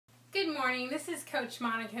Good morning. This is Coach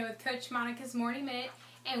Monica with Coach Monica's Morning Minute,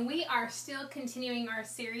 and we are still continuing our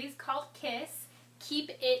series called K.I.S.S, Keep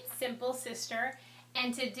It Simple, Sister.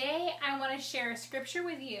 And today I want to share a scripture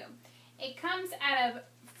with you. It comes out of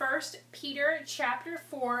 1 Peter chapter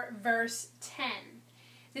 4, verse 10.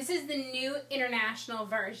 This is the New International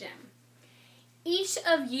Version. Each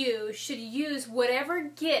of you should use whatever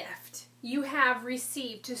gift you have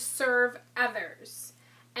received to serve others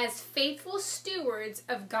as faithful stewards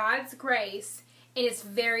of God's grace in its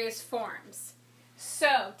various forms.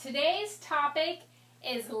 So, today's topic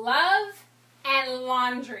is love and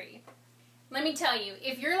laundry. Let me tell you,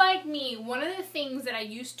 if you're like me, one of the things that I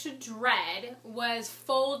used to dread was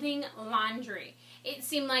folding laundry. It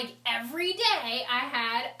seemed like every day I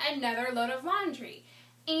had another load of laundry.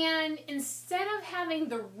 And instead of having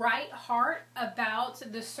the right heart about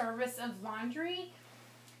the service of laundry,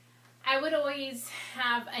 I would always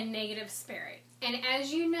have a negative spirit. And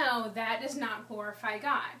as you know, that does not glorify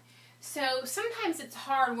God. So sometimes it's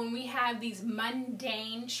hard when we have these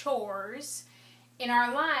mundane chores in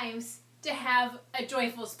our lives to have a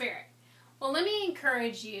joyful spirit. Well, let me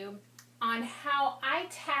encourage you on how I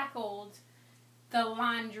tackled the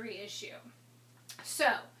laundry issue. So,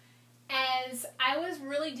 as I was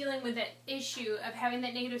really dealing with that issue of having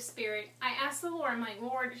that negative spirit, I asked the Lord, I'm like,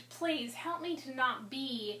 Lord, please help me to not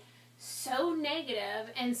be so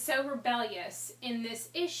negative and so rebellious in this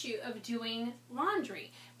issue of doing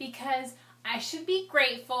laundry, because I should be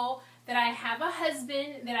grateful that I have a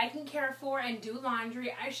husband that I can care for and do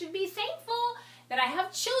laundry. I should be thankful that I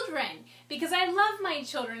have children because I love my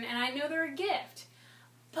children and I know they're a gift.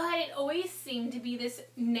 But it always seemed to be this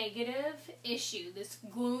negative issue, this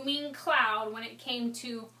glooming cloud when it came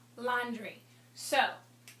to laundry. So,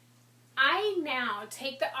 I now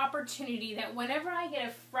take the opportunity that whenever I get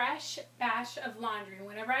a fresh batch of laundry,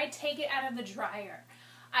 whenever I take it out of the dryer,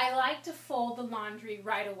 I like to fold the laundry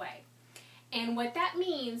right away. And what that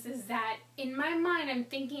means is that in my mind I'm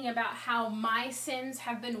thinking about how my sins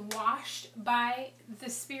have been washed by the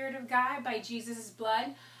Spirit of God, by Jesus'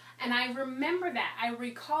 blood. And I remember that. I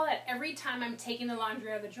recall that every time I'm taking the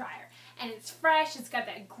laundry out of the dryer. And it's fresh, it's got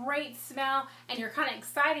that great smell, and you're kind of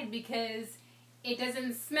excited because it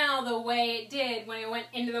doesn't smell the way it did when it went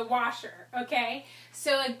into the washer, okay?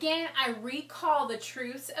 So again, I recall the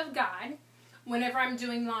truths of God whenever I'm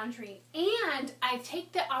doing laundry. And I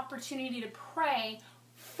take the opportunity to pray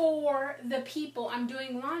for the people I'm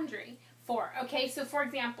doing laundry for, okay? So for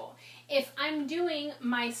example, if I'm doing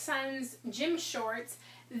my son's gym shorts,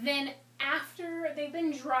 then after they've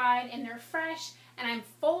been dried and they're fresh and I'm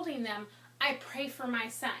folding them, I pray for my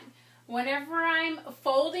son. Whenever I'm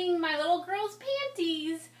folding my little girl's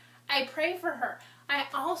panties, I pray for her. I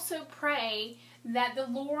also pray that the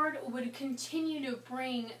Lord would continue to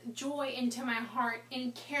bring joy into my heart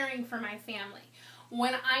in caring for my family.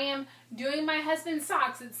 When I am doing my husband's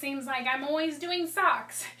socks, it seems like I'm always doing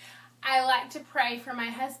socks. I like to pray for my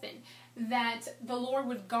husband that the Lord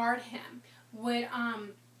would guard him, would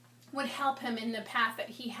help him in the path that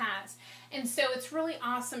he has. And so it's really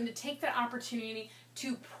awesome to take that opportunity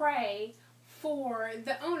to pray for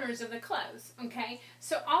the owners of the clothes, okay?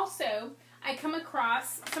 So also, I come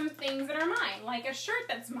across some things that are mine, like a shirt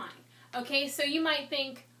that's mine, okay? So you might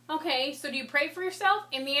think, okay, so do you pray for yourself?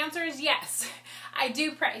 And the answer is yes, I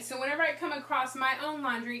do pray. So whenever I come across my own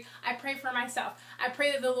laundry, I pray for myself. I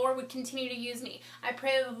pray that the Lord would continue to use me. I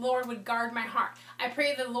pray that the Lord would guard my heart. I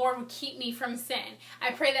pray that the Lord would keep me from sin.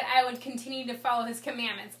 I pray that I would continue to follow His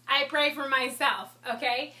commandments. I pray for myself,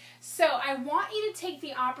 okay? So I want you to take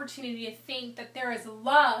the opportunity to think that there is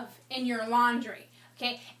love in your laundry,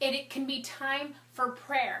 okay? It can be time for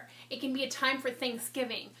prayer. It can be a time for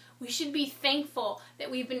thanksgiving. We should be thankful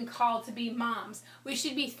that we've been called to be moms. We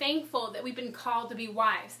should be thankful that we've been called to be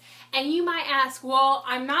wives. And you might ask, well,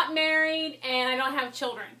 I'm not married and I don't have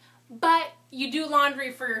children. But you do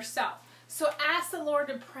laundry for yourself. So ask the Lord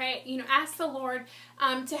to pray, ask the Lord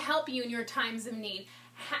to help you in your times of need.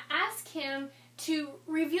 Ask Him to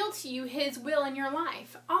reveal to you His will in your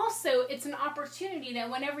life. Also, it's an opportunity that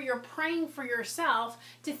whenever you're praying for yourself,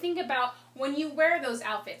 to think about when you wear those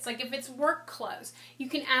outfits. Like if it's work clothes, you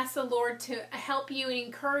can ask the Lord to help you and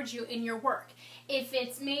encourage you in your work. If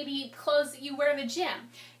it's maybe clothes that you wear to the gym,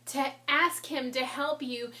 to ask Him to help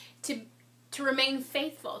you to remain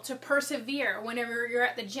faithful, to persevere whenever you're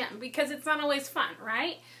at the gym, because it's not always fun,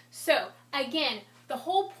 right? So, again, the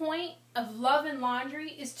whole point of love and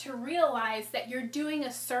laundry is to realize that you're doing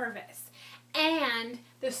a service. And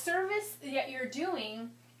the service that you're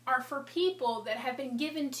doing are for people that have been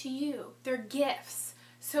given to you. They're gifts.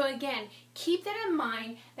 So again, keep that in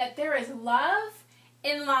mind, that there is love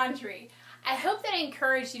in laundry. I hope that I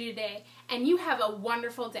encouraged you today, and you have a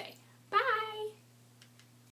wonderful day.